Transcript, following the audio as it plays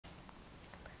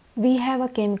we have a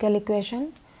chemical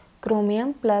equation,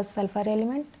 chromium plus sulfur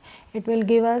element. It will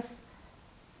give us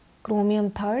chromium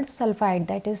third sulfide,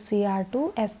 that is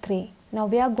Cr2S3. Now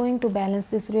we are going to balance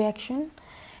this reaction.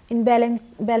 In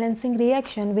balancing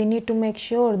reaction, we need to make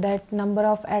sure that number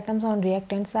of atoms on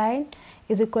reactant side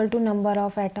is equal to number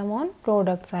of atom on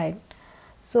product side.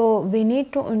 So we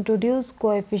need to introduce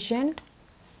coefficient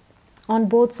on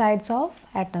both sides of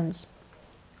atoms.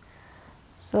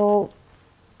 So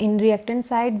in reactant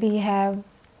side we have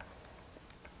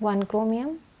 1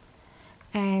 chromium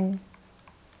and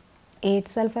 8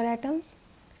 sulfur atoms,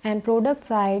 and product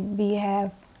side we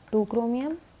have 2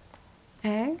 chromium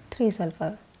and 3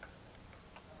 sulfur.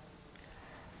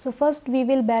 So first we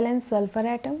will balance sulfur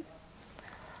atom.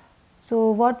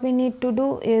 So what we need to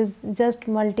do is just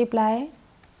multiply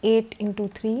 8 into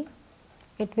 3,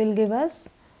 it will give us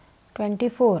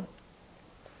 24.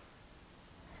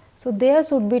 So there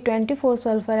should be 24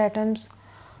 sulfur atoms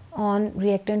on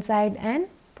reactant side and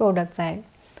product side.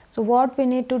 So what we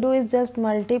need to do is just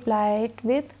multiply it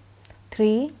with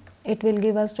 3, it will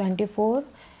give us 24,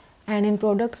 and in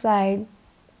product side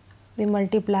we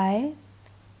multiply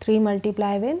 3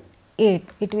 multiply with 8,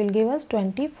 it will give us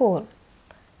 24.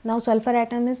 Now sulfur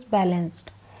atom is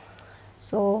balanced.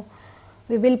 So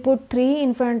we will put 3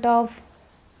 in front of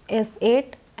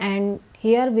S8 and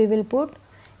here we will put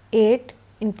 8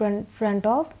 in front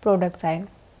of product side.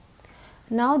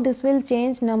 Now this will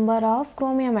change number of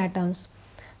chromium atoms.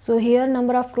 So here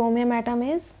number of chromium atom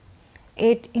is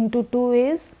 8 into 2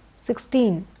 is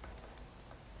 16.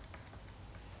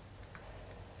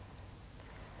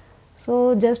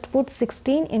 So just put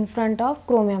 16 in front of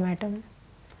chromium atom.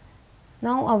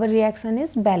 Now our reaction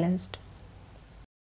is balanced.